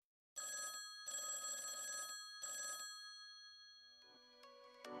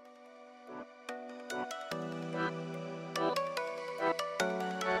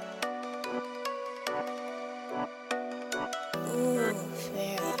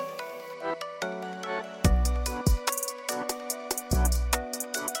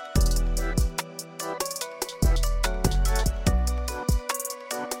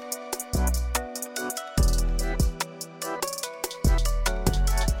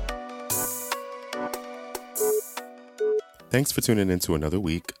Thanks for tuning in to another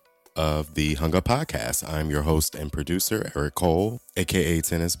week of the Hung Up Podcast. I'm your host and producer, Eric Cole, aka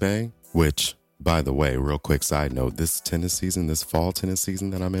Tennis Bay, which, by the way, real quick side note, this fall tennis season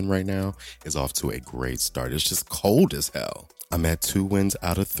that I'm in right now is off to a great start. It's just cold as hell. I'm at 2 wins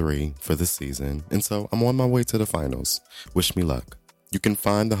out of 3 for the season, and so I'm on my way to the finals. Wish me luck. You can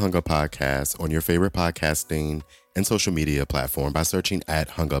find the Hung Up Podcast on your favorite podcasting and social media platform by searching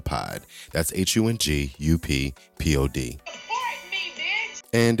at Hung Up Pod. That's HUNGUPPOD.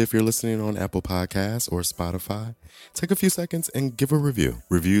 And if you're listening on Apple Podcasts or Spotify, take a few seconds and give a review.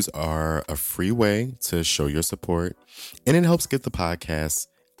 Reviews are a free way to show your support, and it helps get the podcast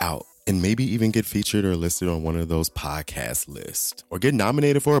out and maybe even get featured or listed on one of those podcast lists or get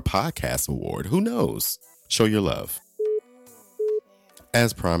nominated for a podcast award. Who knows? Show your love.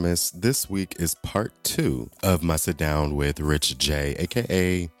 As promised, this week is part 2 of my sit down with Rich J,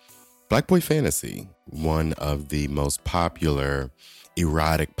 aka BlackBoyPhantasy, one of the most popular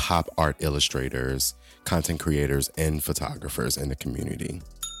erotic pop art illustrators, content creators, and photographers in the community.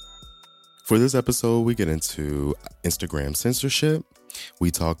 For this episode, we get into Instagram censorship. We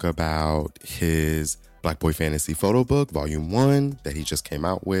talk about his BlackBoyPhantasy photo book, volume 1, that he just came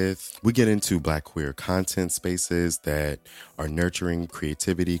out with. We get into Black queer content spaces that are nurturing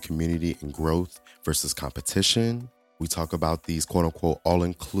creativity, community, and growth versus competition. We talk about these quote unquote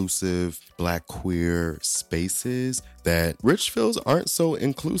all-inclusive Black queer spaces that Rich feels aren't so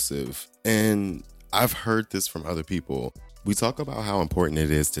inclusive. And I've heard this from other people. We talk about how important it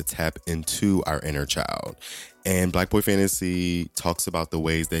is to tap into our inner child. And BlackBoyPhantasy talks about the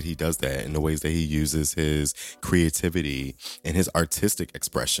ways that he does that and the ways that he uses his creativity and his artistic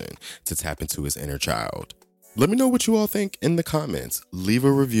expression to tap into his inner child. Let me know what you all think in the comments. Leave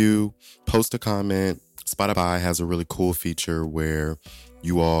a review, post a comment. Spotify has a really cool feature where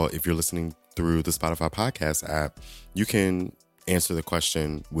you all, if you're listening through the Spotify podcast app, you can answer the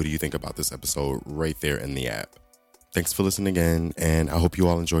question, what do you think about this episode, right there in the app. Thanks for listening again, and I hope you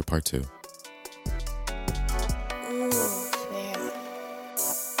all enjoy part 2.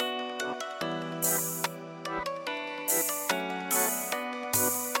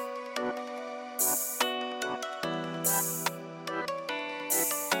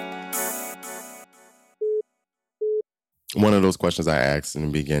 One of those questions I asked in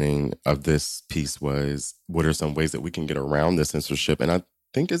the beginning of this piece was, what are some ways that we can get around this censorship? And I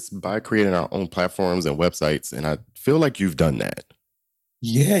think it's by creating our own platforms and websites. And I feel like you've done that.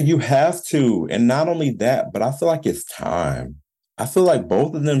 Yeah, you have to. And not only that, but I feel like it's time. I feel like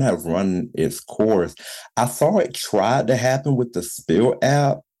both of them have run its course. I saw it tried to happen with the Spill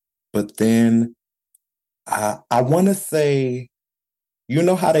app, but then I want to say, you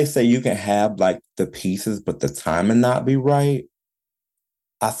know how they say you can have like the pieces, but the timing not be right?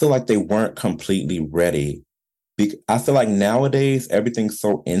 I feel like they weren't completely ready. I feel like nowadays everything's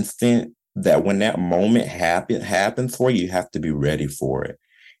so instant that when that moment happens for you, you have to be ready for it.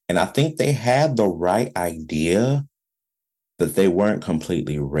 And I think they had the right idea, but they weren't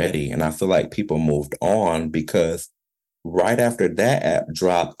completely ready. And I feel like people moved on because right after that app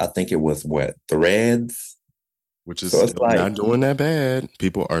dropped, I think it was Threads? Which is still not doing that bad.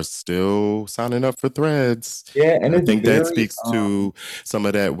 People are still signing up for Threads. Yeah, and I think that speaks to some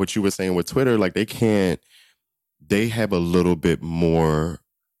of that, what you were saying with Twitter. Like they have a little bit more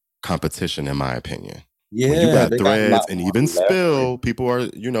competition, in my opinion. Yeah, when you got Threads and even Spill, people are,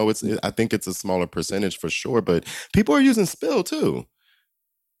 I think it's a smaller percentage for sure, but people are using Spill too.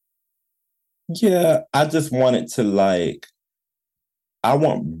 Yeah, I just wanted to I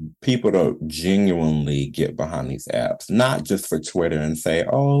want people to genuinely get behind these apps, not just for Twitter and say,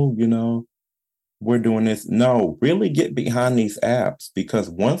 oh, we're doing this. No, really get behind these apps, because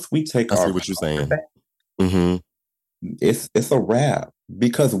once we take I see what you're saying. Mm-hmm. It's a wrap,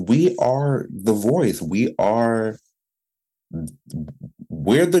 because we are the voice. We're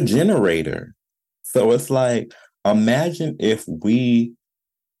the generator. So it's like, imagine if we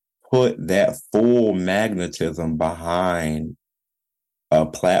put that full magnetism behind a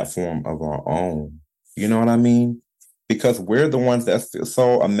platform of our own. You know what I mean? Because we're the ones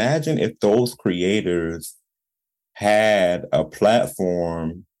so imagine if those creators had a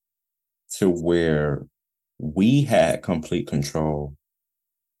platform to where we had complete control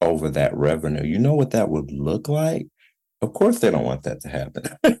over that revenue. You know what that would look like? Of course they don't want that to happen.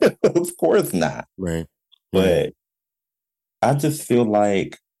 Of course not. Right. But I just feel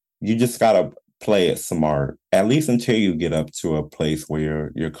like you just gotta play it smart, at least until you get up to a place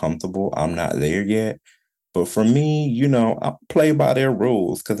where you're comfortable. I'm not there yet. But for me, I play by their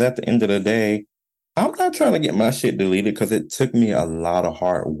rules, because at the end of the day, I'm not trying to get my shit deleted, because it took me a lot of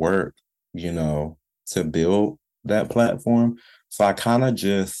hard work, to build. that platform. So I kind of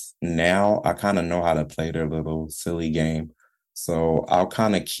just now I kind of know how to play their little silly game. So I'll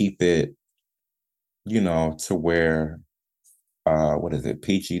kind of keep it, to where what is it,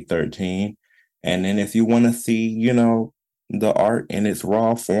 PG-13. And then if you want to see, the art in its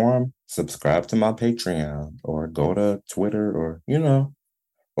raw form, subscribe to my Patreon or go to Twitter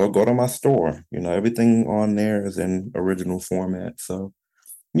or go to my store. Everything on there is in original format. So,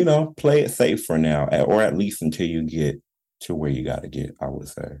 play it safe for now, or at least until you get to where you got to get, I would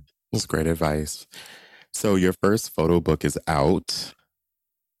say. That's great advice. So your first photo book is out.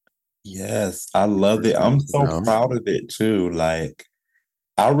 Yes, I love it. I'm so Um, proud of it too. Like,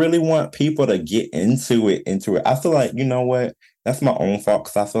 I really want people to get into it. I feel like, you know what? That's my own fault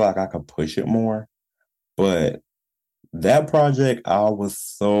because I feel like I could push it more. But that project I was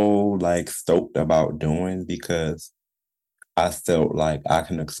so like stoked about doing because I felt like I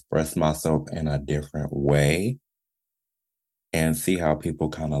can express myself in a different way and see how people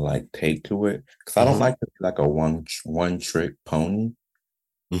kind of like take to it. Because I don't mhm, like to be like a one trick pony.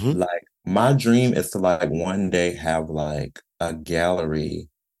 mhm. Like my dream is to like one day have like a gallery,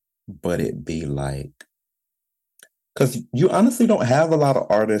 but it be like because you honestly don't have a lot of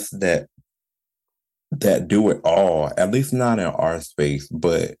artists that do it all, at least not in our space,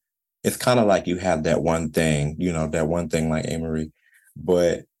 but it's kind of like you have that one thing, that one thing like Amory.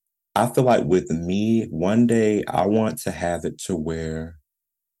 But I feel like with me, one day I want to have it to where,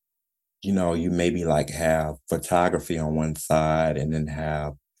 you maybe like have photography on one side and then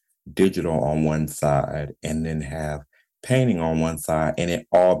have digital on one side and then have painting on one side and it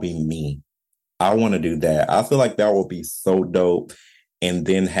all be me. I want to do that. I feel like that will be so dope. And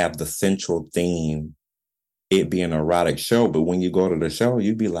then have the central theme, it be an erotic show. But when you go to the show,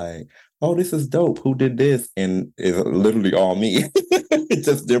 you'd be like, oh, this is dope. Who did this? And it's literally all me. It's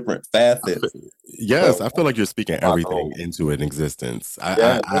just different facets. Yes, But I feel like you're speaking my everything goal. into an existence.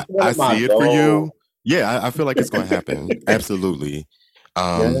 Yeah, I that's one I of my see it for you. goals. Yeah, I feel like it's going to happen. Absolutely.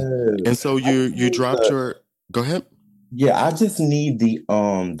 Um, Yes. and so I you need dropped the your. Go ahead. Yeah, I just need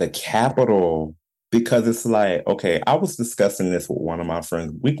the capital because it's like, okay, I was discussing this with one of my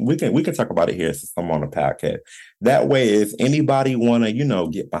friends. We can talk about it here since I'm on the podcast. That way, if anybody wanna,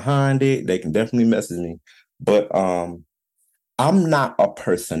 get behind it, they can definitely message me. But I'm not a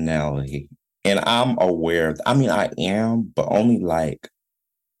personality and I'm aware I mean I am, but only like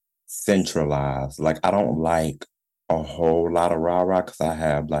centralized. Like I don't like a whole lot of rah-rah because I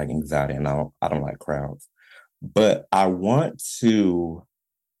have like anxiety and I don't like crowds. But I want to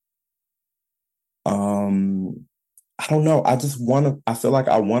um I don't know. I just want to I feel like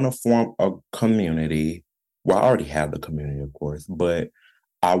I want to form a community. Well, I already have the community, of course, but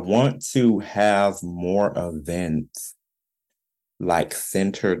I want to have more events like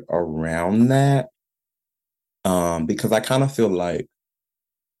centered around that. Because I kind of feel like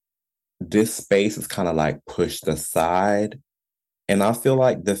this space is kind of like pushed aside. And I feel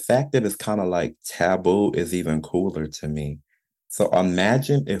like the fact that it's kind of like taboo is even cooler to me. So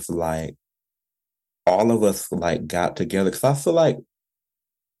imagine if like all of us like got together because I feel like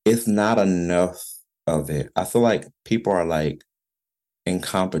it's not enough of it. I feel like people are like in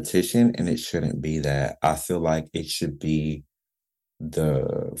competition and it shouldn't be that. I feel like it should be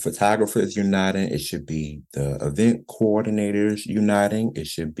the photographers uniting, it should be the event coordinators uniting, it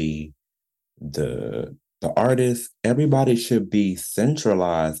should be the artists. Everybody should be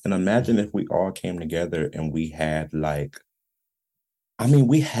centralized. And imagine if we all came together and we had like I mean,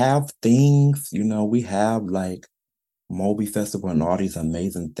 we have things, we have like Moby Festival and all these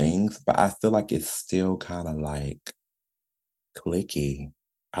amazing things, but I feel like it's still kind of like clicky.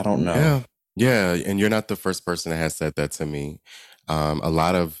 I don't know. Yeah, yeah, and you're not the first person that has said that to me. A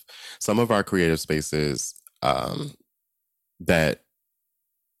lot of some of our creative spaces that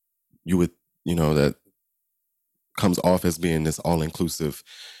you would, that comes off as being this all-inclusive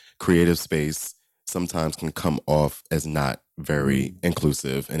creative space sometimes can come off as not very Mm.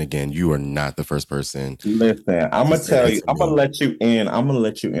 inclusive. And again, you are not the first person Listen, I'm to gonna say tell that you, to I'm gonna me. let you in. I'm gonna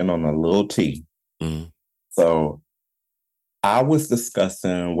let you in on a little tea. Mm, So I was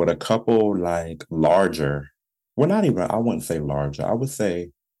discussing with a couple like larger, well, not even, I wouldn't say larger. I would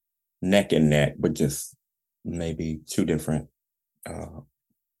say neck and neck, but just maybe two different uh,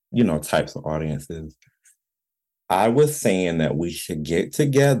 types of audiences. I was saying that we should get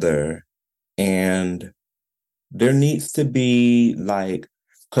together and there needs to be like,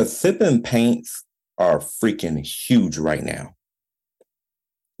 because sip and paints are freaking huge right now.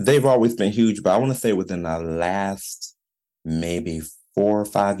 They've always been huge, but I want to say within the last maybe 4 or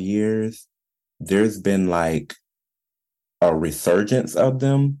 5 years, there's been like a resurgence of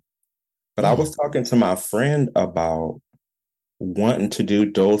them. But I was talking to my friend about wanting to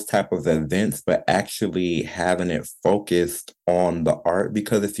do those type of events, but actually having it focused on the art.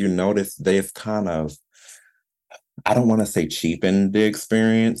 Because if you notice, they've kind of, I don't want to say cheapened the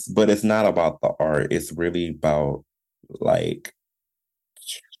experience, but it's not about the art. It's really about like,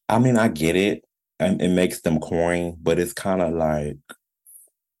 I mean, I get it and it makes them corny, but it's kind of like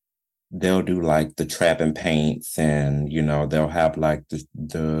they'll do like the trap and paints and they'll have like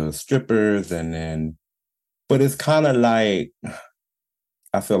the strippers and then but it's kind of like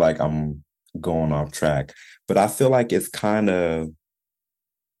I feel like I'm going off track, but I feel like it's kind of,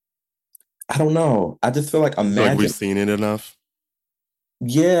 I don't know. I just feel like I feel like we've imagine, seen it enough.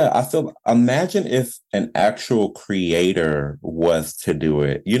 yeah, imagine if an actual creator was to do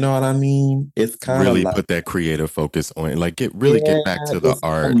it. You know what I mean? It's kind of Really like, put that creative focus on it. Like get back yeah, to the it's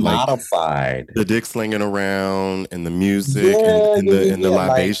art. Like commodified. the dick slinging around and the music and, Yeah, and yeah, the yeah, and the yeah.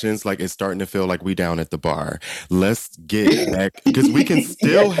 Like, libations, like it's starting to feel like we down at the bar. Let's get back because we can yeah,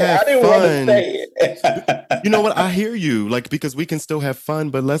 still have I didn't want to fun. say You know what? it. I hear you. Like because we can still have fun,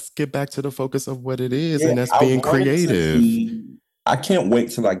 but let's get back to the focus of what it is, Yeah, and that's I being wanted to creative. see. I can't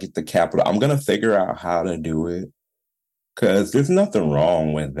wait till I get the capital. I'm gonna figure out how to do it because there's nothing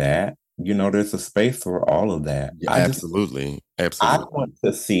wrong with that. There's a space for all of that. Yeah, absolutely. I Absolutely. want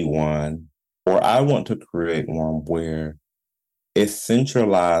to see one, or I want to create one where it's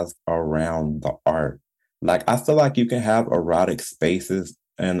centralized around the art. Like I feel like you can have erotic spaces,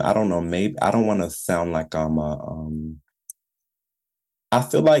 and I don't know, maybe I don't want to sound like I'm a I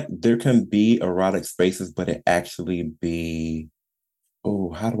feel like there can be erotic spaces, but it actually be,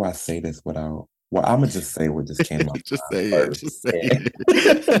 oh, how do I say this without, well, I'm gonna just say what just came up Just say it. first. Just say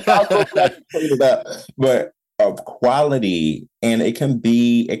And I'll go back it. and clean it up. But of quality, and it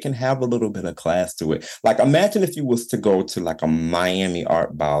can have a little bit of class to it. Like imagine if you was to go to like a Miami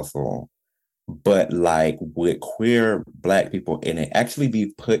Art Basel, but like with queer Black people and it actually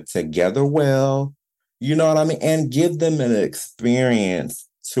be put together well, you know what I mean? And give them an experience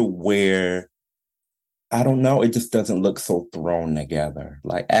to where, I don't know, it just doesn't look so thrown together.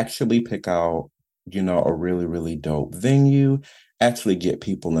 Like actually pick out, a really, really dope venue, actually get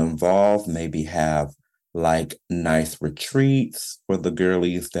people involved, maybe have like nice retreats for the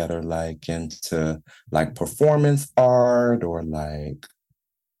girlies that are like into like performance art or like,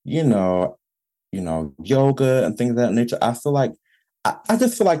 you know, yoga and things of that nature. I feel like I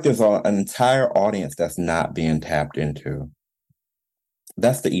just feel like there's an entire audience that's not being tapped into.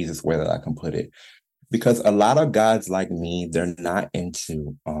 That's the easiest way that I can put it. Because a lot of guys like me, they're not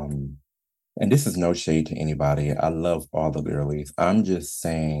into and this is no shade to anybody. I love all the girlies. I'm just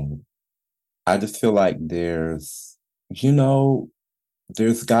saying, I just feel like you know,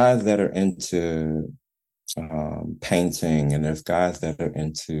 there's guys that are into painting and there's guys that are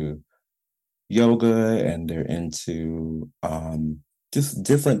into yoga and they're into just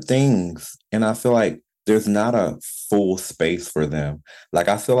different things. And I feel like there's not a full space for them. Like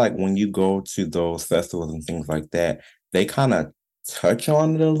I feel like when you go to those festivals and things like that, they kind of touch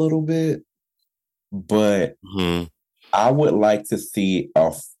on it a little bit, but Mhm. I would like to see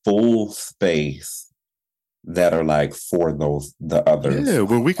a full space that are like for the others. Yeah,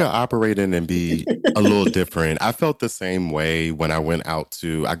 where we could operate in and be a little different. I felt the same way when I went out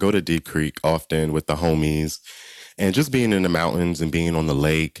I go to Deep Creek often with the homies and just being in the mountains and being on the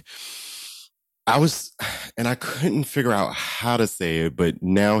lake. I was, and I couldn't figure out how to say it, but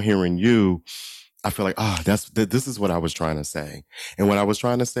now hearing you, I feel like, this is what I was trying to say. And what I was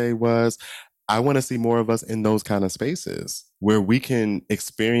trying to say was, I want to see more of us in those kind of spaces where we can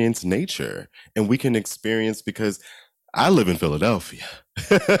experience nature and we can experience because I live in Philadelphia.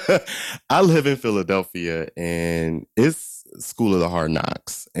 I live in Philadelphia and it's school of the hard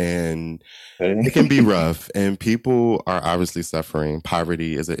knocks and it can be rough and people are obviously suffering.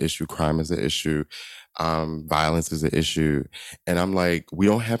 Poverty is an issue, crime is an issue, violence is an issue. And I'm like, we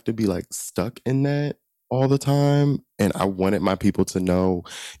don't have to be like stuck in that all the time. And I wanted my people to know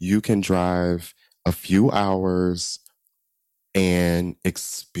you can drive a few hours and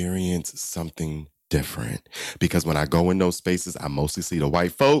experience something different. Because when I go in those spaces, I mostly see the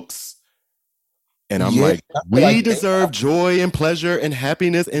white folks. And I'm Yeah, like, I feel we like they deserve joy and pleasure and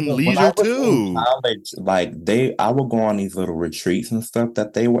happiness and when I leisure was in too. college, I would go on these little retreats and stuff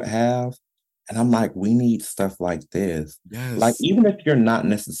that they would have. And I'm like, we need stuff like this. Like, Yes. even if you're not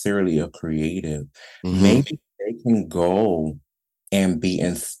necessarily a creative, Hmm. maybe they can go and be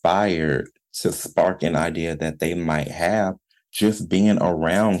inspired to spark an idea that they might have just being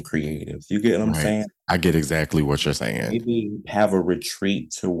around creatives. You get what I'm Right. saying? I get exactly what you're saying. Maybe have a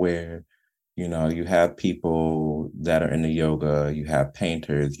retreat to where You have people that are into yoga, you have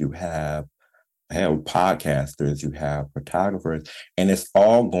painters, you have hell podcasters, you have photographers, and it's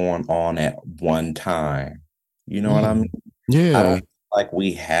all going on at one time. You know what I mean? Mm. I don't Yeah. feel like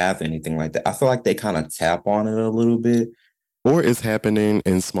we have anything like that. I feel like they kind of tap on it a little bit. Or it's happening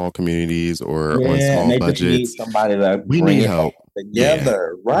in small communities or on Yeah, and small they just need budgets. somebody to We bring need it help. all Yeah.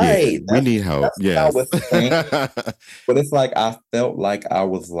 together. Yeah. Right. We That's need help. that's what I Yes. was saying. But it's like I felt like I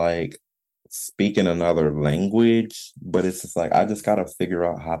was like speaking another language, but it's just like I just gotta figure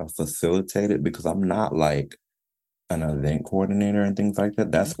out how to facilitate it because I'm not like an event coordinator and things like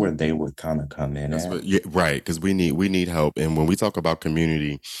that. That's where they would kind of come in That's at. what, yeah, right. Because we need help, and when we talk about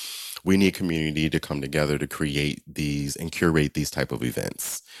community, we need community to come together to create these and curate these type of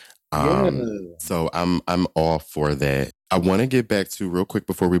events. Yeah. So I'm all for that. I want to get back to real quick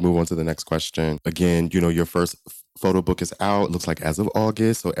before we move on to the next question. Again, your first photo book is out. It looks like as of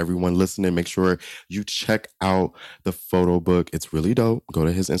August. So everyone listening, make sure you check out the photo book. It's really dope. Go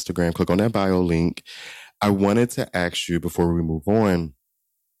to his Instagram, click on that bio link. I wanted to ask you before we move on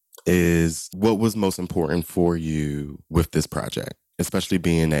is what was most important for you with this project, especially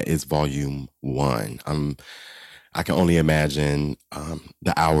being that it's volume one. I can only imagine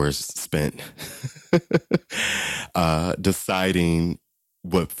the hours spent deciding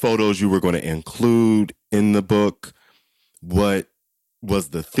what photos you were going to include in the book, what was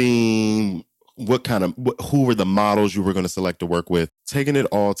the theme, who were the models you were going to select to work with. Taking it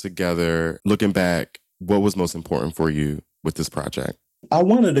all together, looking back, what was most important for you with this project? I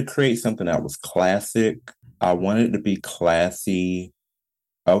wanted to create something that was classic. I wanted it to be classy,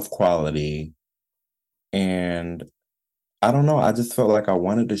 of quality. And I don't know, I just felt like I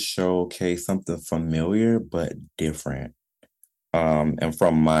wanted to showcase something familiar but different. And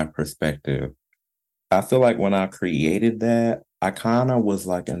from my perspective, I feel like when I created that, I kind of was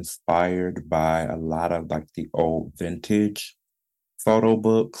like inspired by a lot of like the old vintage photo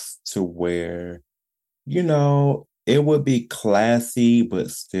books to where, it would be classy, but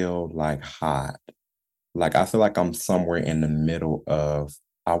still like hot. Like I feel like I'm somewhere in the middle of,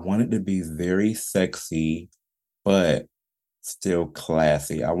 I want it to be very sexy, but still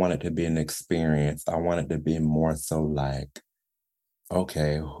classy. I want it to be an experience. I want it to be more so like,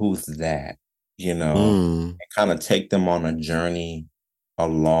 okay, who's that? Mm. And kind of take them on a journey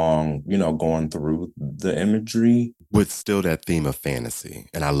along, going through the imagery. With still that theme of fantasy.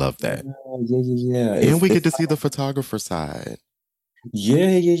 And I love Yeah, that. yeah, yeah, yeah. And It's we get it's to see the photographer side.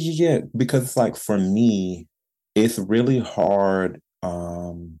 yeah, yeah, yeah, yeah. Because it's like for me, it's really hard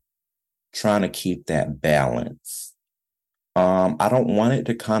trying to keep that balance. I don't want it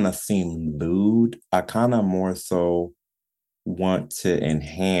to kind of seem lewd. I kind of more so want to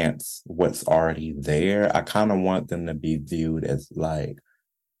enhance what's already there. I kind of want them to be viewed as like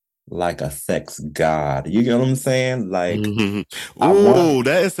a sex god. You get what I'm saying? Like Mhm. I want Ooh,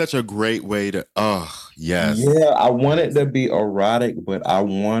 that is such a great way to, oh, yes. yeah, I want it Yes. to be erotic, but I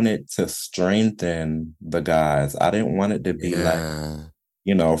want it to strengthen the guys. I didn't want it to be like,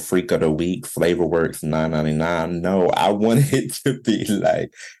 Yeah. freak of the week, flavor works 9.99. No, I wanted it to be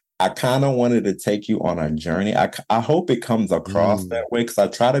like I kind of wanted to take you on a journey. I hope it comes across Mm. that way because I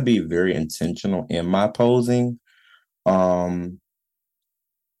try to be very intentional in my posing. Um,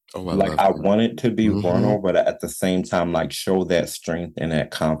 Oh, I like love I it. want it to be Hmm. vulnerable, but at the same time, like show that strength and that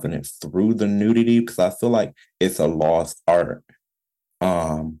confidence through the nudity because I feel like it's a lost art.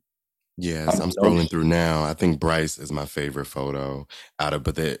 Um, Yes, I'm I'm no, scrolling through now. I think Bryce is my favorite photo out of,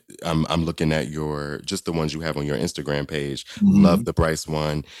 but I'm looking at just the ones you have on your Instagram page. Love Mhm. the Bryce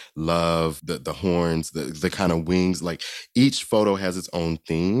one. Love the horns, the kind of wings. Like each photo has its own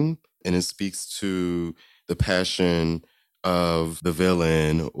theme, and it speaks to the passion of the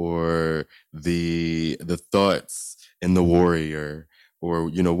villain or the thoughts in the warrior, or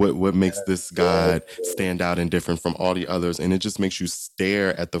what makes this Yeah. god stand out and different from all the others, and it just makes you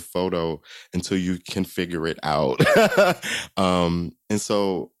stare at the photo until you can figure it out. And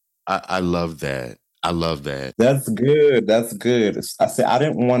so I love that. I love that. That's good. That's good. I said I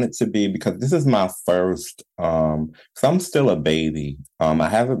didn't want it to be because this is my first because I'm still a baby. I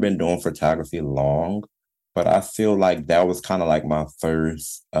haven't been doing photography long, but I feel like that was kind of like my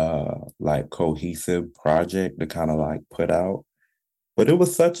first like cohesive project to kind of like put out. But it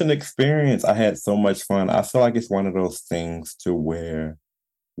was such an experience. I had so much fun. I feel like it's one of those things to where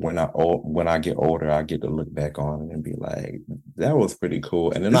when I get older, I get to look back on it and be like, that was pretty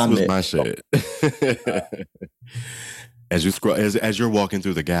cool. And then This I was met my shit. As you scroll, as you're walking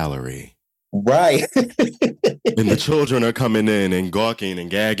through the gallery. Right. And the children are coming in and gawking and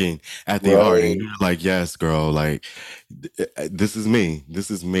gagging at the art. And Right. you're like, yes, girl, like, this is me.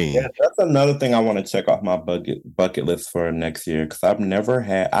 This is Yeah, me. that's another thing I want to check off my bucket list for next year because I've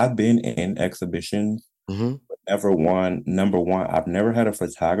been in exhibitions, Hmm. but never one. Number one, I've never had a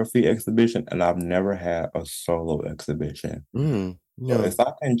photography exhibition and I've never had a solo exhibition. So Yeah, if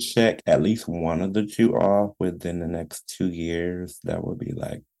I can check at least one of the two off within the next 2 years, that would be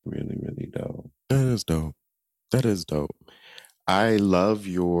like really, really dope. that is dope. That is dope. I love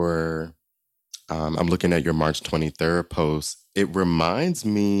your, I'm looking at your March 23rd post. It reminds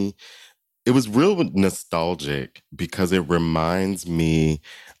me, it was real nostalgic because it reminds me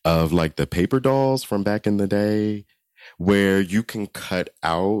of like the paper dolls from back in the day where you can cut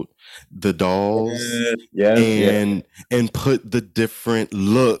out the dolls Yes, yes, yes. and put the different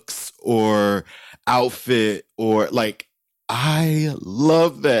looks or outfit or like I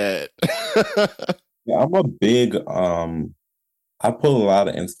love that. Yeah, I'm a big I pull a lot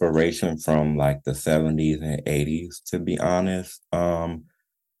of inspiration from like the 70s and 80s, to be honest.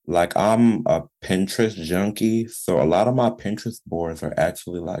 Like I'm a Pinterest junkie, so a lot of my Pinterest boards are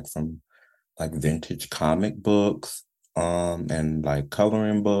actually like from like vintage comic books, and like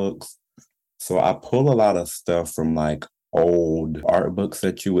coloring books. So I pull a lot of stuff from like old art books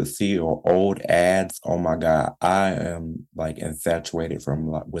that you would see or old ads. Oh my God, I am like infatuated from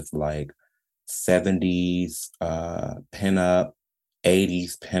like with like 70s pinup,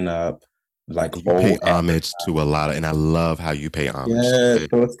 80s pinup, like You pay old homage to a lot of, and I love how you pay homage yeah, to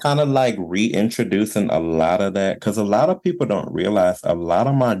it. so it's kind of like reintroducing a lot of that because a lot of people don't realize a lot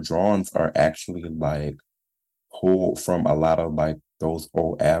of my drawings are actually like pulled from a lot of like those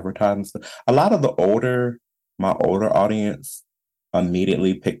old advertisements. A lot of my older audience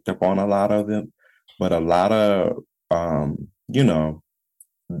immediately picked up on a lot of them, but a lot of you know,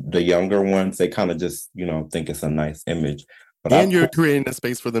 the younger ones, they kind of just, think it's a nice image. But I And you're pull creating a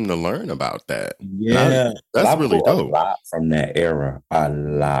space for them to learn about that. And Yeah, but that's I really pull a dope. lot from that era. A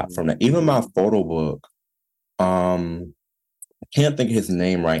lot from that. Even my photo book. I can't think of his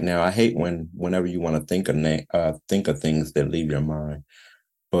name right now. I hate whenever you want to think of things that leave your mind.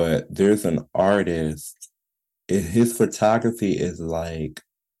 But there's an artist. His photography is like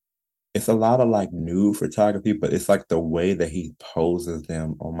it's a lot of like nude photography, but it's like the way that he poses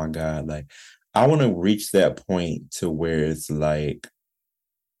them. Oh my God! Like I want to reach that point to where it's like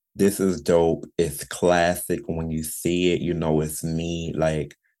this is dope. It's classic. When you see it, you know it's me.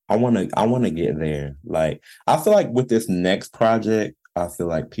 Like I wanna get there. Like I feel like with this next project, I feel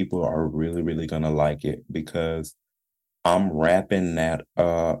like people are really, really gonna like it because I'm wrapping that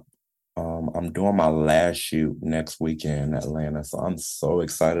up. I'm doing my last shoot next weekend in Atlanta. So I'm so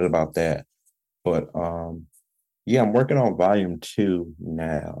excited about that. But yeah, I'm working on volume 2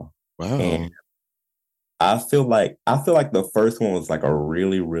 now. And Wow. I feel like the first one was like a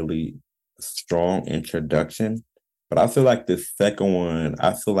really, really strong introduction. But I feel like the second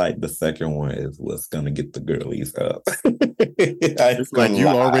one is what's gonna get the girlies up. I ain't It's like gonna you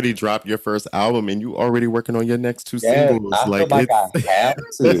lie. already dropped your first album and you already working on your next two Yes, singles. I feel Like like it's I have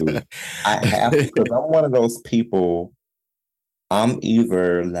to. I have to because I'm one of those people. I'm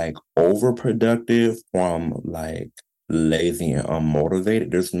either like overproductive or I'm like lazy and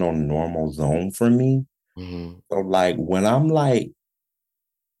unmotivated. There's no normal zone for me. Mhm. So like when I'm like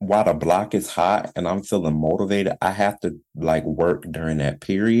while the block is hot and I'm feeling motivated, I have to like work during that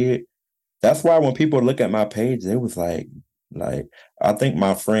period. That's why when people look at my page, they was like I think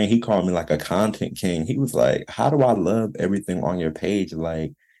my friend he called me like a content king. He was like, "How do I love everything on your page?"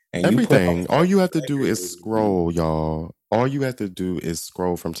 Like, and you put out Everything. All stuff you have to do is regularly. scroll, y'all. All you have to do is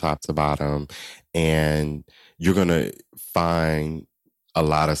scroll from top to bottom, and you're gonna find a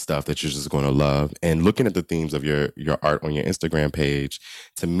lot of stuff that you're just gonna love. And looking at the themes of your art on your Instagram page,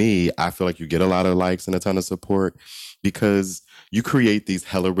 to me, I feel like you get a lot of likes and a ton of support because you create these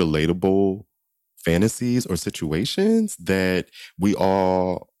hella relatable fantasies or situations that we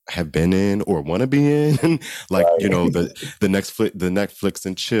all have been in or want to be in. Like, you Right. know, the Netflix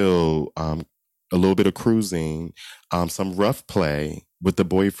and chill, a little bit of cruising, some rough play with the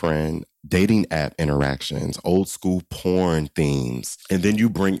boyfriend, dating app interactions, old school porn themes. And then you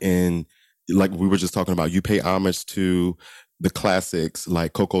bring in, like we were just talking about, you pay homage to the classics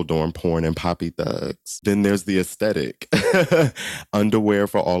like Coco Dorm porn and Poppy Thugs. Then there's the aesthetic. Underwear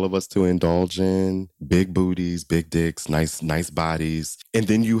for all of us to indulge in, big booties, big dicks, nice bodies. And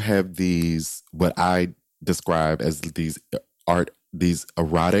then you have these, what I describe as these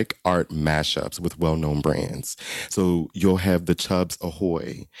erotic art mashups with well-known brands. So you'll have the Chubbs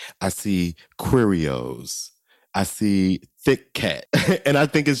Ahoy. I see Querios. I see Thick Cat. And I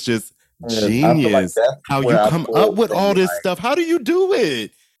think it's just I feel like Genius. that's How you where I come up pull with from. all this Like, stuff? How do you do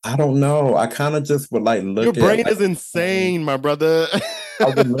it? I don't know. I kind of just would like Your look at brain like, is insane, my brother. I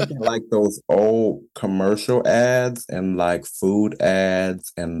would look at like those old commercial ads and like food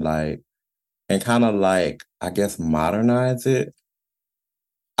ads and kind of like, I guess, modernize it.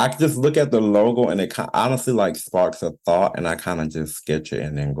 I could just look at the logo and it honestly like sparks a thought and I kind of just sketch it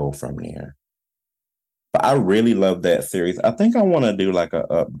and then go from there. But I really love that series. I think I want to do like an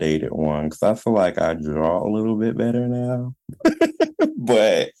updated one because I feel like I draw a little bit better now.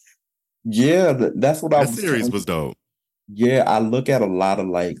 But yeah, that's what I That was series trying was to. dope. Yeah, I look at a lot of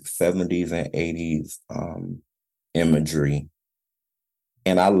like 70s and 80s imagery.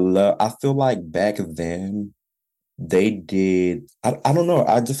 And I feel like back then they did, I don't know,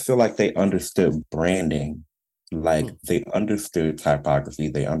 I just feel like they understood branding. Like Hmm. they understood typography,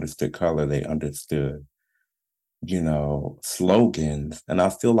 they understood color, they understood, slogans. And I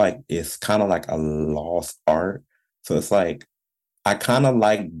feel like it's kind of like a lost art. So it's like, I kind of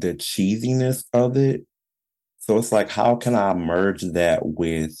like the cheesiness of it. So it's like, how can I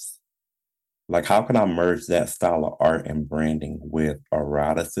merge that style of art and branding with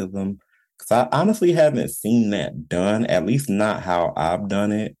eroticism? Because I honestly haven't seen that done, at least not how I've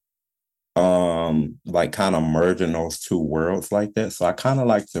done it. Like kind of merging those two worlds like that. So I kind of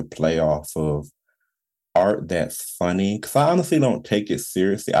like to play off of art that's funny because I honestly don't take it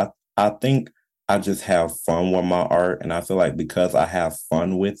seriously. I think I just have fun with my art, and I feel like because I have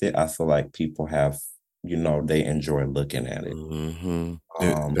fun with it, I feel like people they enjoy looking at it. Hmm.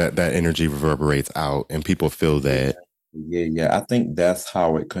 Um, That energy reverberates out, and people feel yeah, that. yeah. I think that's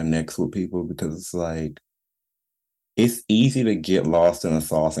how it connects with people because it's like it's easy to get lost in the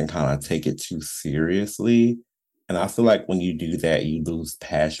sauce and kind of take it too seriously. And I feel like when you do that, you lose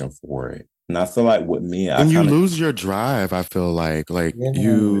passion for it. And I feel like with me, I And you kind of lose your drive, I feel like yeah,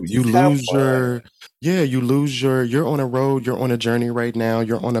 you just have lose fun. your yeah, you lose your you're on a road, you're on a journey right now,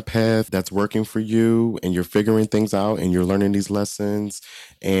 you're on a path that's working for you and you're figuring things out and you're learning these lessons.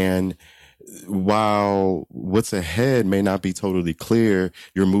 And while what's ahead may not be totally clear,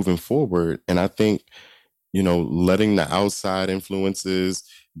 you're moving forward. And I think, letting the outside influences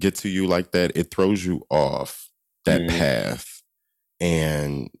get to you like that, it throws you off that Mm, path.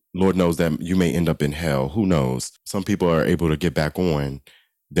 And Lord knows that you may end up in hell. Who knows? Some people are able to get back on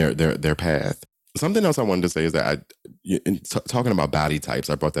their path. Something else I wanted to say is that talking about body types,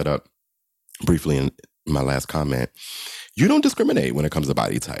 I brought that up briefly in my last comment. You don't discriminate when it comes to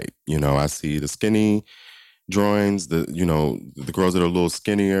body type. I see the skinny drawings, the girls that are a little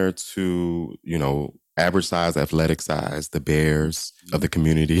skinnier to, average size, athletic size, the bears of the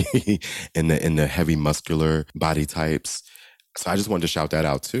community and the heavy muscular body types. So I just wanted to shout that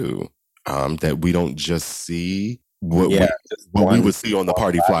out too. That we don't just see what yeah, we just what we would just see on the one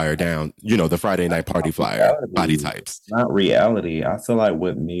party body. flyer down, the Friday night That's party not flyer, body reality. types. Not reality. I feel like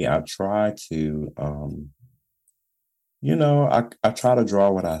with me, I try to I try to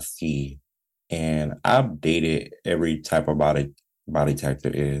draw what I see, and I've dated every type of body type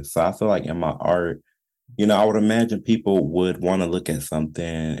there is. So I feel like in my art, I would imagine people would want to look at something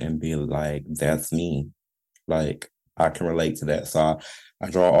and be like, "That's me." Like I can relate to that. So I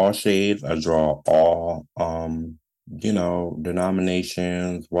draw all shades. I draw all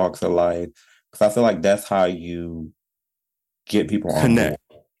denominations, walks of life, because I feel like that's how you get people on board. Connect.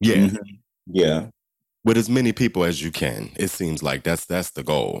 Yeah. Mhm. Yeah, With as many people as you can. It seems like that's the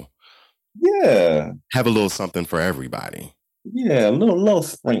goal. yeah. Have a little something for everybody. Yeah, a little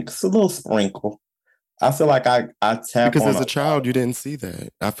sprinkle. I feel like I tap Because on as a a lot. child, you didn't see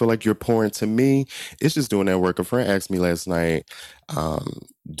that. I feel like you're pouring to me. It's just doing that work. A friend asked me last night,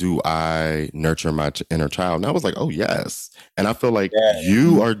 do I nurture my inner child? And I was like, oh, yes. And I feel like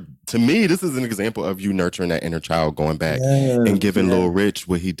you Yes, are, to me, this is an example of you nurturing that inner child, going back and yes, giving yes. Lil Rich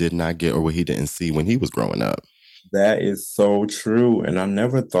what he did not get or what he didn't see when he was growing up. That is so true. And I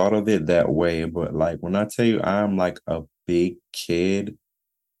never thought of it that way. But like when I tell you I'm like a big kid,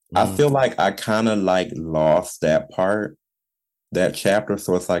 I Mm, feel like I kind of like lost that part, that chapter.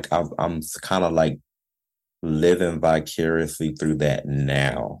 So it's like I'm kind of like living vicariously through that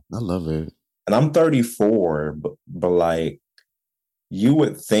now. I love it. And I'm 34, but like you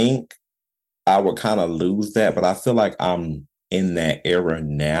would think I would kind of lose that, but I feel like I'm in that era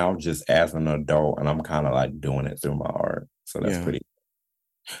now just as an adult and I'm kind of like doing it through my art. So that's Yeah. pretty.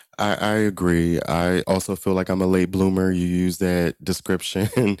 I agree. I also feel like I'm a late bloomer. You use that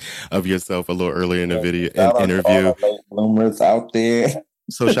description of yourself a little earlier in the Yeah, video and shout out to interview. all the late bloomers out there.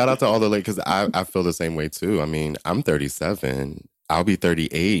 So shout out to all the late, because I feel the same way too. I mean, I'm 37. I'll be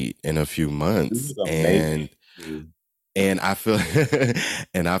 38 in a few This months. is amazing. And Too. And I feel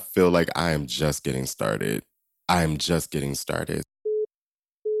and I feel like I am just getting started. I am just getting started.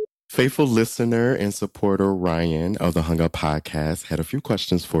 Faithful listener and supporter Ryan of the Hung Up Podcast had a few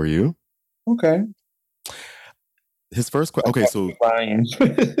questions for you. Okay. His first question. Okay, so Ryan.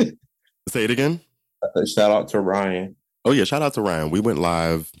 say it again. Shout out to Ryan. Oh yeah, shout out to Ryan. We went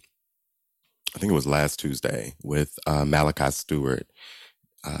live, I think it was last Tuesday, with Malachi Stewart.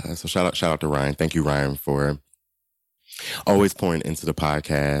 So shout out to Ryan. Thank you, Ryan, for always pouring into the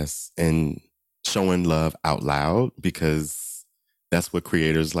podcast and showing love out loud, because that's what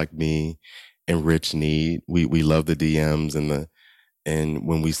creators like me and Rich need. We love the DMs and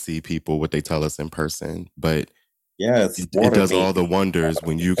when we see people, what they tell us in person. But Yes, it water does me. all the wonders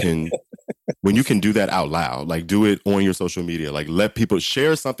when you can do that out loud. Like, do it on your social media. Like, let people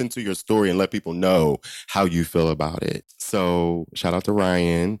share something to your story and let people know how you feel about it. So shout out to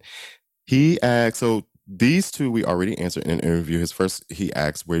Ryan. He asked, so these two we already answered in an interview. His first, he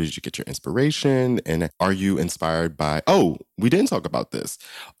asked, where did you get your inspiration? And are you inspired by, oh, we didn't talk about this.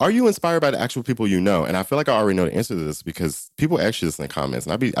 Are you inspired by the actual people you know? And I feel like I already know the answer to this, because people ask you this in the comments,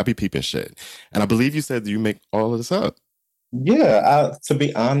 and I be peeping shit. And I believe you said you make all of this up. Yeah, to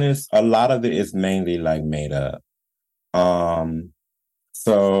be honest, a lot of it is mainly like made up. Um,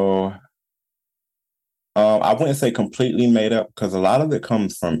 so I wouldn't say completely made up, because a lot of it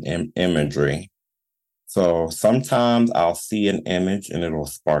comes from imagery. So sometimes I'll see an image and it'll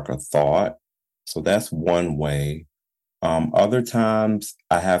spark a thought. So that's one way. Other times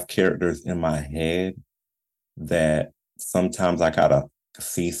I have characters in my head that sometimes I gotta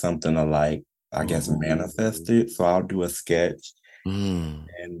see something to, like, I guess, manifest it. So I'll do a sketch Mm.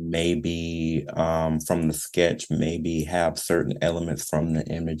 and maybe from the sketch, maybe have certain elements from the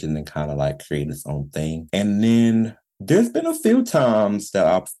image and then kind of like create its own thing. And then there's been a few times that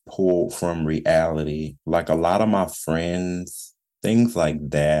I've pulled from reality, like a lot of my friends, things like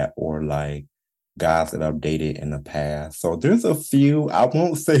that, or like guys that I've dated in the past. So there's a few, I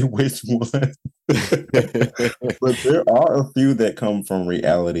won't say which one, but there are a few that come from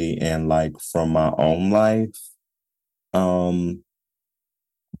reality and like from my own life. Um,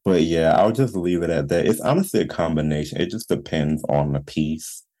 but yeah, I'll just leave it at that. It's honestly a combination. It just depends on the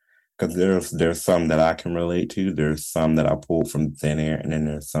piece. Because there's some that I can relate to. There's some that I pull from thin air, and then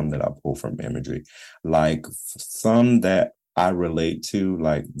there's some that I pull from imagery. Like some that I relate to,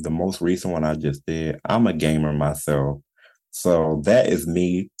 like the most recent one I just did. I'm a gamer myself. So that is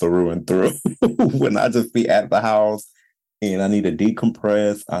me through and through. When I just be at the house and I need to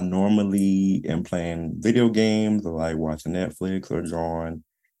decompress, I normally am playing video games or like watching Netflix or drawing,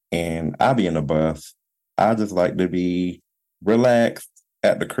 and I be in the bus. I just like to be relaxed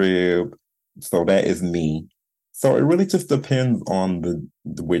at the crib. So that is me. So it really just depends on the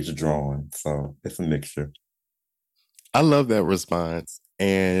which drawing. So it's a mixture. I love that response.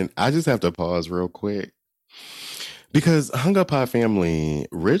 And I just have to pause real quick, because Hung Up Pod Family,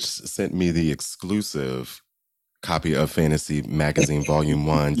 Rich sent me the exclusive copy of Fantasy Magazine Volume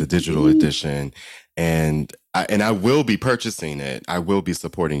 1, the digital edition. And I will be purchasing it. I will be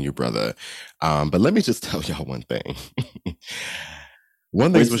supporting you, brother. But let me just tell y'all one thing.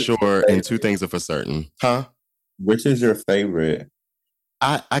 One thing's for sure, and two things are for certain. Huh? Which is your favorite?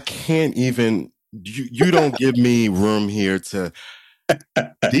 I can't even, you don't give me room here to,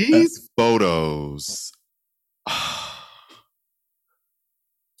 these photos,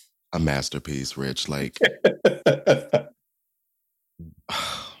 a masterpiece, Rich. Like, oh my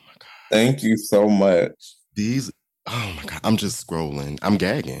God. Thank you so much. These, oh my God, I'm just scrolling. I'm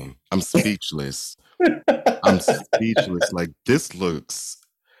gagging. I'm speechless. I'm speechless. Like, this looks,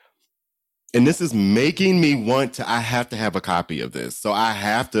 and this is making me want to, I have to have a copy of this. So I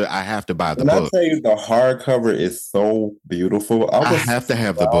have to buy the When I book. tell you the hardcover is so beautiful, I have to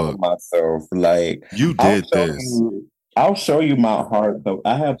have the book. Myself, like, you did this. I'll show you my hardcover.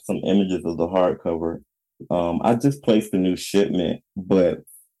 I have some images of the hardcover. I just placed a new shipment, but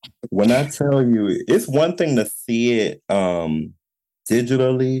when I tell you, it's one thing to see it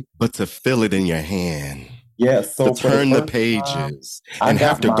digitally, but to feel it in your hand. Yeah, so to turn the pages and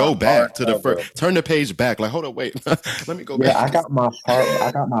have to go back to the first, turn the page back. Like, hold on, wait, let me go back. I got my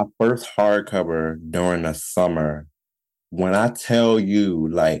first hardcover during the summer. When I tell you,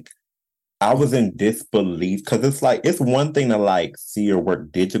 like, I was in disbelief, because it's like, it's one thing to like see your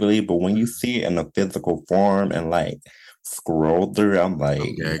work digitally, but when you see it in a physical form and like scroll through, I'm like,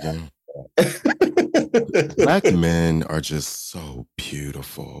 Black men are just so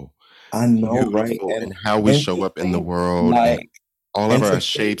beautiful. I know, right? And how we show up in the world, like, and all of our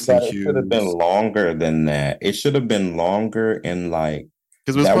shapes and hues. It should have been longer than that. It should have been longer, and like,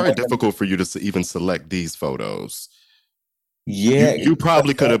 because it was probably difficult for you to even select these photos. Yeah, You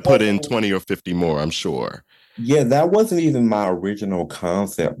probably could that have put in wasn't 20 or 50 more, I'm sure. yeah, that wasn't even my original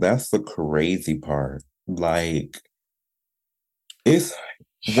concept. That's the crazy part. Like it's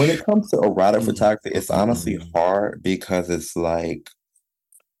when it comes to erotic Mm, photography, mm, it's mm, honestly mm. hard because it's like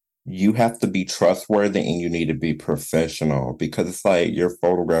you have to be trustworthy and you need to be professional because it's like you're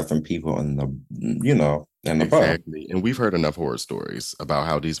photographing people in the, in the butt. Exactly. And we've heard enough horror stories about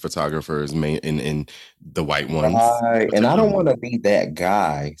how these photographers may in the white ones Right. And I don't want particularly. to be that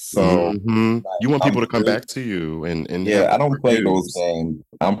guy. So You want people I'm to come really, back to you and have yeah, I good don't play those reviews. games.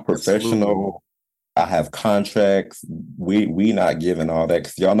 I'm Absolutely. professional. I have contracts. We not giving all that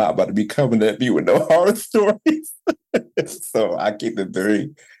because y'all not about to be coming at me with no horror stories. So I keep it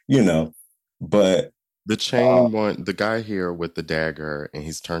very, you know, but The uh, chain one, the guy here with the dagger, and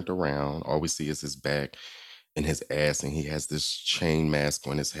he's turned around. All we see is his back and his ass, and he has this chain mask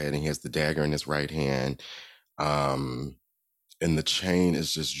on his head, and he has the dagger in his right hand. Um, and the chain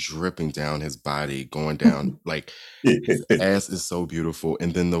is just dripping down his body, going down like his ass is so beautiful.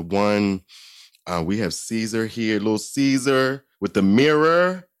 And then the one we have Caesar here, little Caesar with the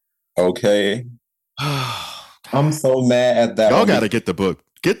mirror. okay. Oh I'm God. so mad at that Y'all one gotta because get the book.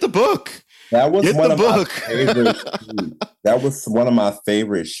 Get the book. that was Get the one of my book. favorite shoots. That was one of my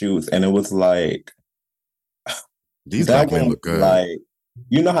favorite shoots. And it was like These that black men one was look good. like,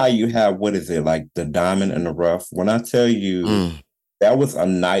 you know how you have what is it, like the diamond in the rough? When I tell you Mm. that was a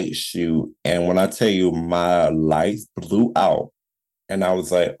night shoot, and when I tell you my lights blew out, and I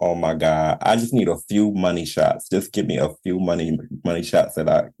was like, oh my God, I just need a few money shots. Just give me a few money shots that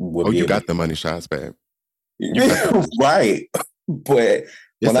I will Oh, be you able got the money shots, babe. You got the to. Right. But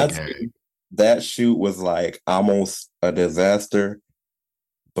it's when a I tell gag. you that shoot was like almost a disaster,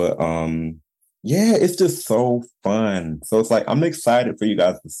 but yeah, it's just so fun. So it's like I'm excited for you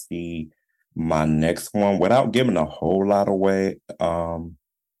guys to see my next one without giving a whole lot away.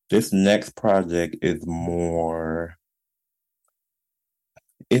 This next project is more,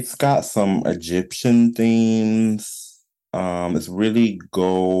 it's got some Egyptian themes. It's really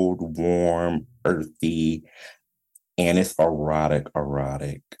gold, warm, earthy, and it's erotic.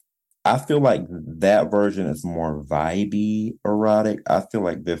 I feel like that version is more vibey erotic. I feel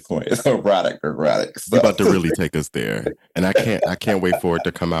like this one is erotic. You So about to really take us there. And I can't wait for it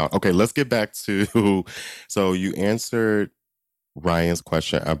to come out. Okay, let's get back to so you answered Ryan's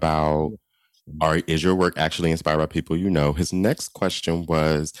question about is your work actually inspired by people you know? His next question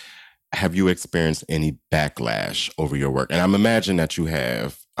was, have you experienced any backlash over your work? And I'm imagining that you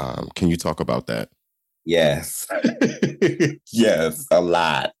have. Can you talk about that? yes. Yes, a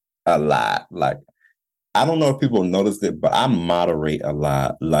lot. Like I don't know if people noticed it, but I moderate a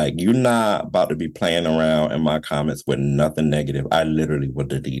lot. Like you're not about to be playing around in my comments with nothing negative. I literally will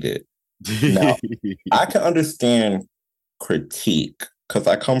delete it. Now, I can understand critique because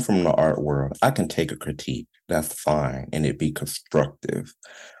I come from the art world. I can take a critique. That's fine and it be constructive.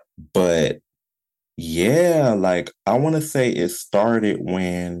 But yeah, like I want to say it started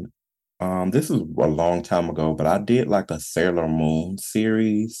when this was a long time ago, but I did like a Sailor Moon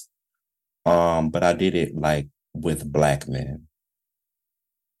series. But I did it like with black men.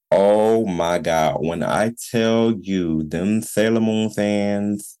 Oh my God. When I tell you them Sailor Moon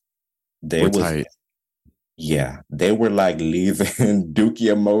fans, they We're was tight. yeah, they were like leaving dookie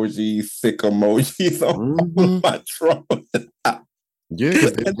emojis, sick emojis on Hmm. my trunk. Yeah,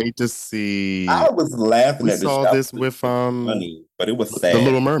 because they And hate to see. I was laughing We at the saw shit. I this was with it's funny, but it was The sad.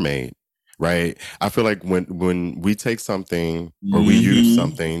 Little Mermaid, right? I feel like when we take something or we use Mm-hmm.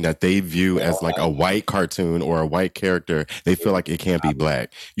 something that they view They as don't like a like white cartoon or a white character, they feel it. like it can't be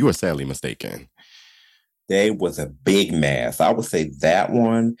black. You are sadly mistaken. They was a big mess. I would say that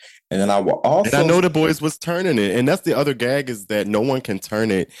one. And then I will And I also know say the boys was turning it, and that's the other gag is that no one can turn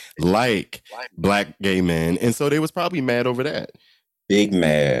it like black gay men, and so they was probably mad over that. big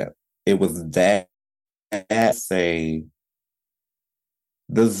mad. It was that say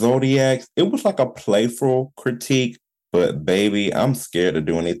the Zodiacs, it was like a playful critique, but baby, I'm scared to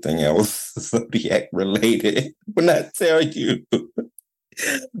do anything else Zodiac related. When I tell you,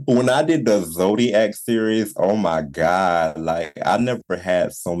 when I did the Zodiac series, oh my God, like I never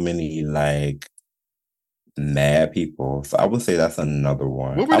had so many like mad people. So I would say that's another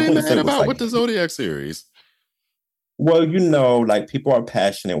one. What were I they wouldn't say mad it was about like, with the Zodiac series? well, like people are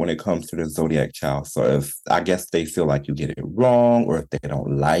passionate when it comes to the Zodiac child. So if I guess they feel like you get it wrong or if they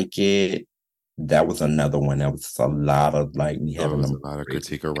don't like it, that was another one. That was a lot of like me Oh, it having was them a lot of crazy.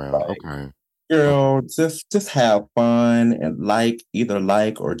 critique around. Like, Okay. Okay. girl, just have fun and like either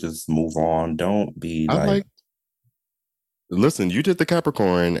like or just move on. Don't be I like like Listen, you did the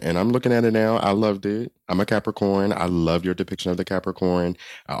Capricorn, and I'm looking at it now. I loved it. I'm a Capricorn. I love your depiction of the Capricorn.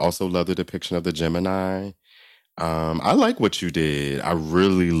 I also love the depiction of the Gemini. I like what you did. I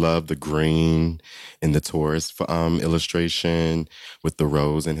really love the green in the Taurus illustration with the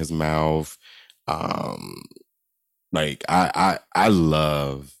rose in his mouth. Um, like I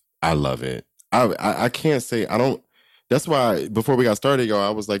love it. I can't say I don't. That's why before we got started, yo, I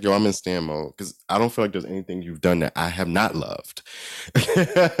was like, yo, I'm in stand mode because I don't feel like there's anything you've done that I have not loved.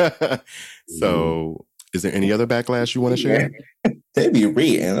 Mm. So, is there any other backlash you want to Yeah. share? They be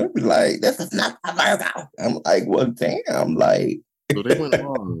reading. They be like, this is not my Virgo. I'm like, well, damn. Like, So they went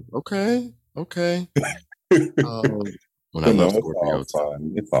wrong. Okay, okay. When I you love know, it's Scorpio all too.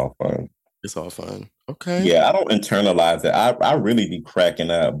 fun. It's all fun. It's all fun. Okay. Yeah, I don't internalize it. I really be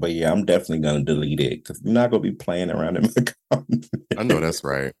cracking up, but yeah, I'm definitely gonna delete it because I'm not gonna be playing around in my comments. I know that's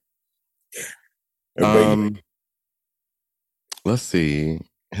right. But yeah, Um, let's see.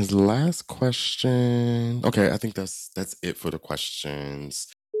 His last question. Okay, I think that's it for the questions.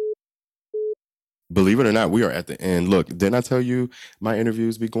 Believe it or not, we are at the end. Look, didn't I tell you my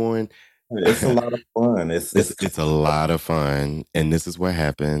interviews be going? it's a lot of fun. It's a lot of fun, and this is what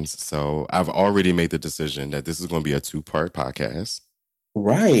happens. So I've already made the decision that this is going to be a 2-part podcast.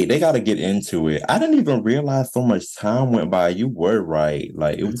 Right. They got to get into it. I didn't even realize so much time went by. You were right.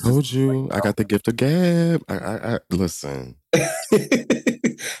 Like it I was just told you I got the gift of gab. I listen.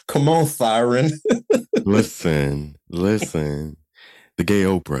 come on, Siren. Listen. The gay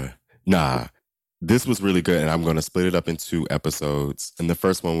Oprah. Nah, this was really good, and I'm going to split it up in 2 episodes. And the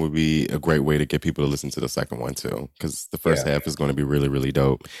first one would be a great way to get people to listen to the second one too, because the first Yeah. half is going to be really, really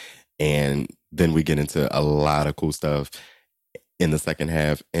dope. And then we get into a lot of cool stuff in the second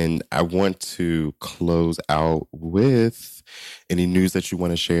half. And I want to close out with any news that you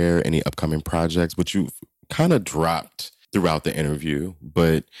want to share, any upcoming projects, which you've kind of dropped throughout the interview,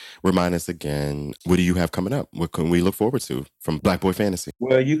 but remind us again, what do you have coming up? What can we look forward to from Black Boy Fantasy?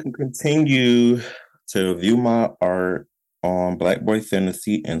 Well, you can continue to view my art on Black Boy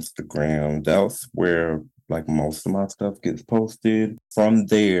Fantasy Instagram. That's where like most of my stuff gets posted. From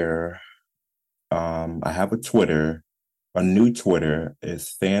there, I have a Twitter. A new Twitter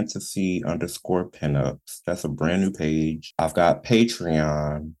is fantasy underscore pinups. That's a brand new page. I've got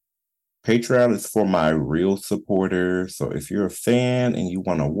Patreon. Patreon is for my real supporters. So if you're a fan and you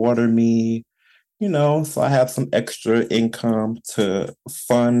want to water me, so I have some extra income to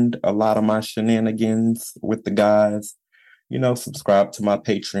fund a lot of my shenanigans with the guys. Subscribe to my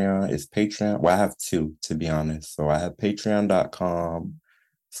Patreon. It's Patreon. Well, I have two, to be honest. So I have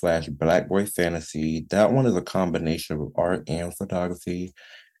patreon.com/BlackBoyFantasy. That one is a combination of art and photography.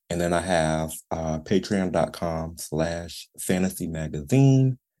 And then I have patreon.com/Fantasy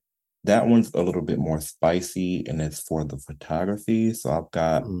Magazine. That one's a little bit more spicy and it's for the photography. So I've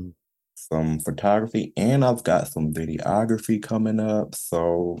got some photography and I've got some videography coming up.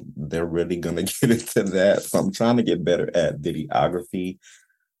 So they're really gonna get into that. So I'm trying to get better at videography.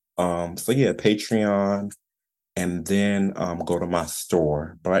 So yeah, Patreon, and then go to my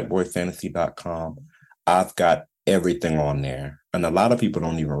store, blackboyfantasy.com. I've got everything on there. And a lot of people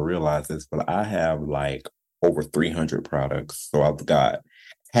don't even realize this, but I have like over 300 products. So I've got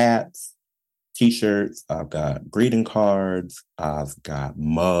hats, T-shirts, I've got greeting cards, I've got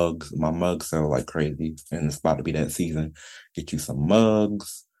mugs. My mugs sell like crazy, and it's about to be that season. Get you some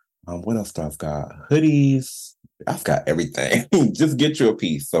mugs. What else do I've got? Hoodies. I've got everything. Just get you a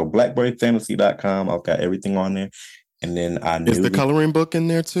piece. So blackboyfantasy.com, I've got everything on there. And then I Is the newly, coloring book in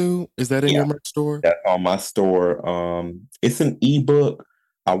there too? Is that in yeah, your merch store? that's on my store. It's an ebook.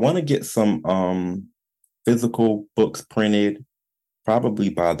 I want to get some physical books printed probably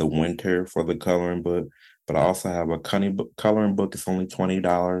by the winter for the coloring book. But I also have a coloring book. It's only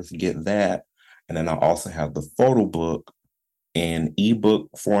 $20. Get that. And then I also have the photo book in ebook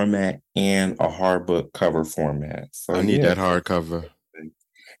format and a hardbook cover format. So I need yeah. that hardcover.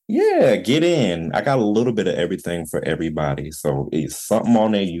 Yeah, get in. I got a little bit of everything for everybody. So it's something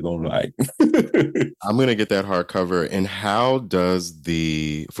on there you're gonna like. I'm gonna get that hardcover. And how does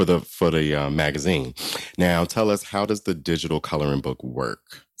the for the magazine? Now, tell us, how does the digital coloring book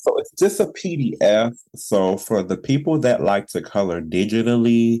work? So it's just a PDF. So for the people that like to color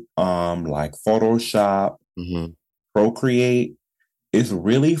digitally, like Photoshop, Mm-hmm. Procreate, It's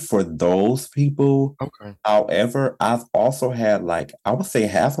really for those people. Okay. However, I've also had like, I would say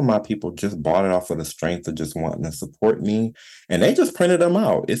half of my people just bought it off of the strength of just wanting to support me. And they just printed them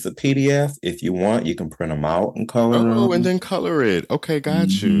out. It's a PDF. If you want, you can print them out and color Oh, and them. then color it. Okay,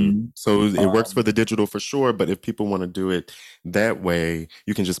 got you. Mhm. So it works for Um, the digital for sure, but if people want to do it that way,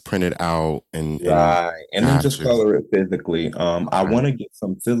 you can just print it out and right. And then got just you. color it physically. I Okay. want to get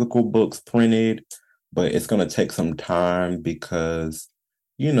some physical books printed, but it's going to take some time because,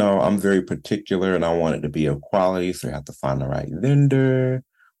 I'm very particular and I want it to be of quality. So you have to find the right vendor.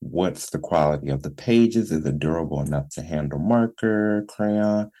 What's the quality of the pages? Is it durable enough to handle marker,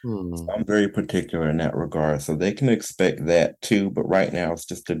 crayon? So Hmm. I'm very particular in that regard. So they can expect that too. But right now, it's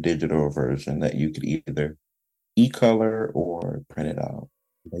just a digital version that you could either e-color or print it out.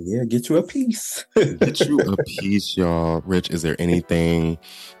 But yeah, get you a piece. Get you a piece, y'all. Rich, is there anything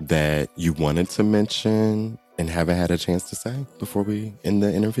that you wanted to mention and haven't had a chance to say before we end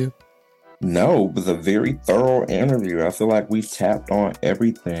the interview? No, it was a very thorough interview. I feel like we tapped on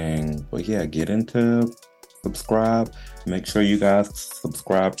everything. But yeah, get into subscribe. Make sure you guys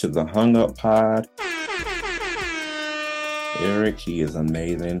subscribe to the Hung Up Pod. Eric, he is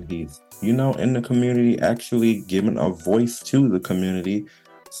amazing. He's, in the community, actually giving a voice to the community.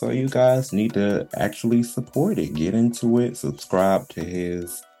 So you guys need to actually support it. Get into it. Subscribe to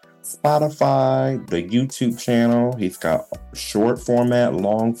his Spotify, the YouTube channel. He's got short format,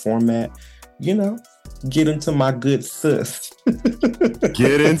 long format. You know, get into my good sis.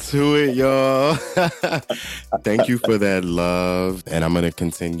 Get into it, y'all. Thank you for that love. And I'm going to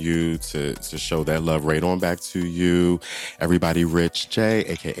continue to show that love right on back to you. Everybody, Rich J,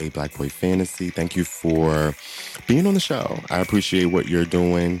 aka Black Boy Fantasy, thank you for being on the show. I appreciate what you're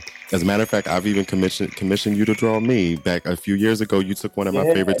doing. As a matter of fact, I've even commissioned you to draw me. Back a few years ago, you took one of my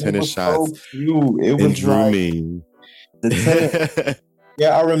Yeah, favorite and it tennis was so shots cute. It and was drew like me. the tennis.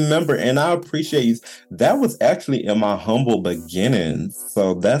 Yeah, I remember, and I appreciate you. That was actually in my humble beginnings.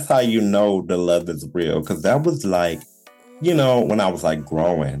 So that's how you know the love is real. Because that was like, when I was like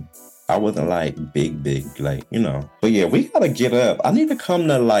growing, I wasn't like big, like. But yeah, we gotta get up. I need to come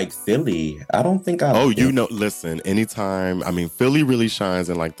to like Philly. I don't think Oh, I've been. listen, anytime, I mean, Philly really shines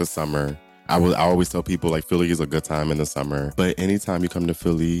in like the summer. I always tell people like Philly is a good time in the summer. But anytime you come to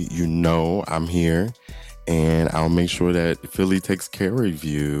Philly, I'm here. And I'll make sure that Philly takes care of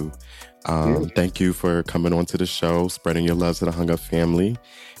you. Yeah. Thank you for coming on to the show, spreading your love to the Hung Up family.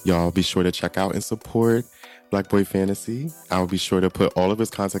 Y'all be sure to check out and support Black Boy Fantasy. I'll be sure to put all of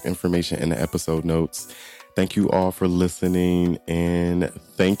his contact information in the episode notes. Thank you all for listening. And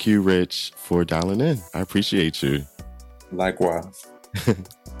thank you, Rich, for dialing in. I appreciate you. Likewise.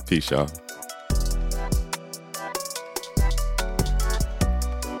 Peace, y'all.